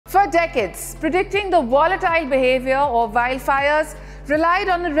For decades, predicting the volatile behavior of wildfires relied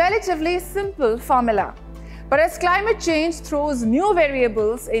on a relatively simple formula. But as climate change throws new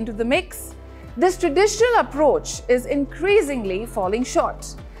variables into the mix, this traditional approach is increasingly falling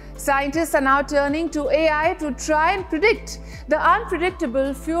short. Scientists are now turning to AI to try and predict the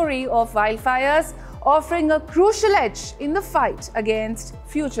unpredictable fury of wildfires, offering a crucial edge in the fight against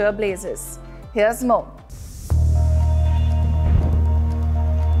future blazes. Here's more.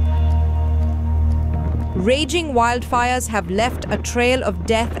 Raging wildfires have left a trail of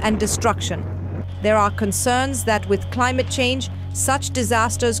death and destruction. There are concerns that with climate change, such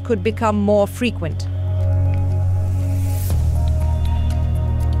disasters could become more frequent.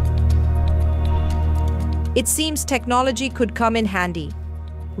 It seems technology could come in handy.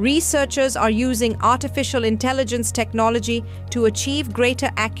 Researchers are using artificial intelligence technology to achieve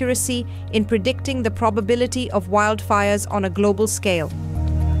greater accuracy in predicting the probability of wildfires on a global scale.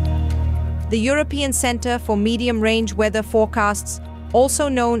 The European Centre for Medium-Range Weather Forecasts, also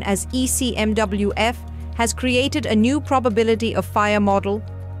known as ECMWF, has created a new probability of fire model,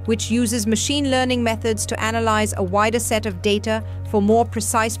 which uses machine learning methods to analyze a wider set of data for more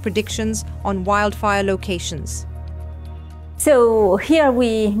precise predictions on wildfire locations. So here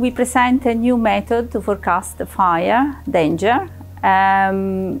we present a new method to forecast fire danger.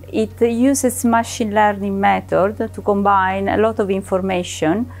 It uses machine learning method to combine a lot of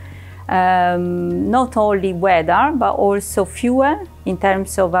information, not only weather, but also fuel in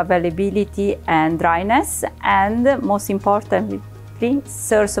terms of availability and dryness, and most importantly,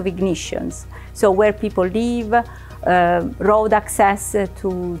 source of ignitions. So where people live, road access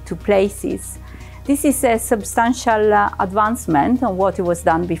to places. This is a substantial advancement on what was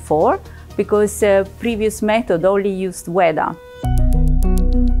done before, because previous method only used weather.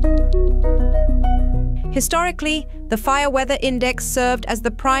 Historically, the Fire Weather Index served as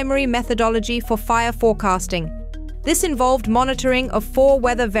the primary methodology for fire forecasting. This involved monitoring of 4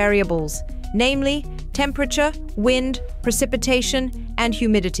 weather variables, namely temperature, wind, precipitation, and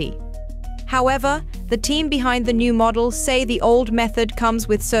humidity. However, the team behind the new model say the old method comes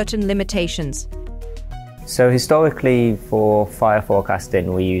with certain limitations. So historically, for fire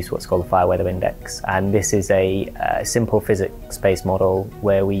forecasting, we use what's called the Fire Weather Index, and this is a simple physics-based model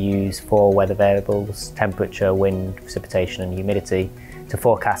where we use 4 weather variables: temperature, wind, precipitation, and humidity, to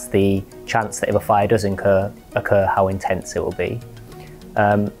forecast the chance that if a fire does occur, how intense it will be.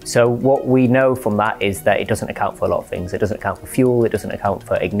 So what we know from that is that it doesn't account for a lot of things. It doesn't account for fuel, it doesn't account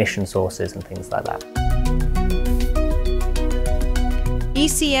for ignition sources and things like that.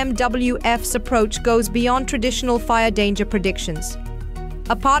 ECMWF's approach goes beyond traditional fire danger predictions.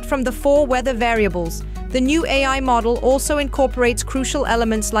 Apart from the 4 weather variables, the new AI model also incorporates crucial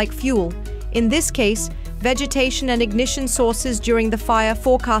elements like fuel, in this case, vegetation and ignition sources during the fire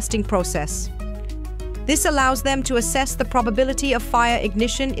forecasting process. This allows them to assess the probability of fire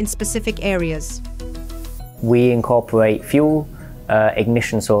ignition in specific areas. We incorporate fuel,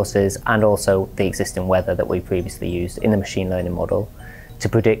 ignition sources, and also the existing weather that we previously used in the machine learning model to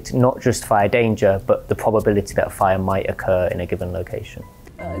predict not just fire danger, but the probability that a fire might occur in a given location.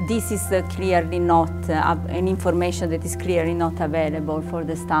 This is clearly not an information that is clearly not available for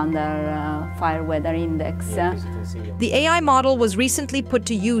the standard Fire Weather Index. The AI model was recently put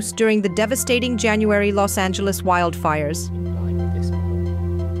to use during the devastating January Los Angeles wildfires.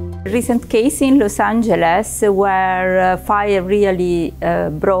 Recent case in Los Angeles where fire really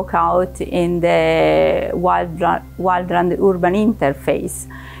broke out in the wildland-urban interface.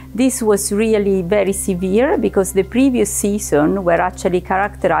 This was really very severe because the previous season were actually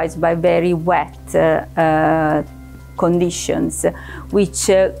characterized by very wet conditions, which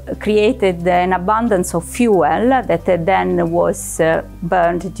created an abundance of fuel that then was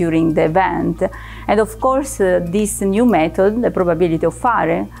burned during the event. And of course, this new method, the probability of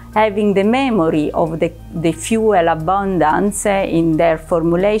fire, having the memory of the fuel abundance in their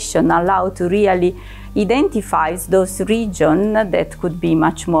formulation, allow to really identify those regions that could be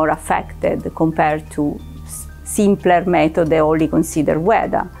much more affected compared to simpler method that only consider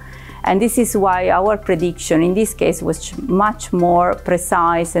weather. And this is why our prediction in this case was much more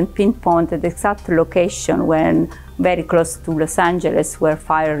precise and pinpointed the exact location when very close to Los Angeles where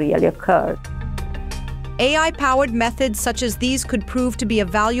fire really occurred. AI-powered methods such as these could prove to be a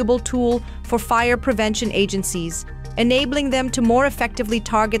valuable tool for fire prevention agencies, enabling them to more effectively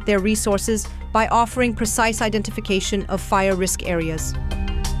target their resources by offering precise identification of fire risk areas.